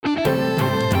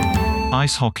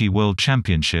Ice Hockey World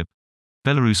Championship.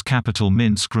 Belarus capital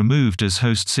Minsk removed as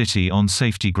host city on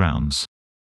safety grounds.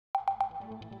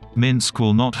 Minsk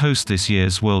will not host this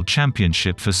year's World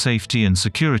Championship for safety and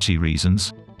security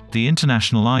reasons, the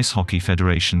International Ice Hockey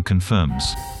Federation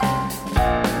confirms.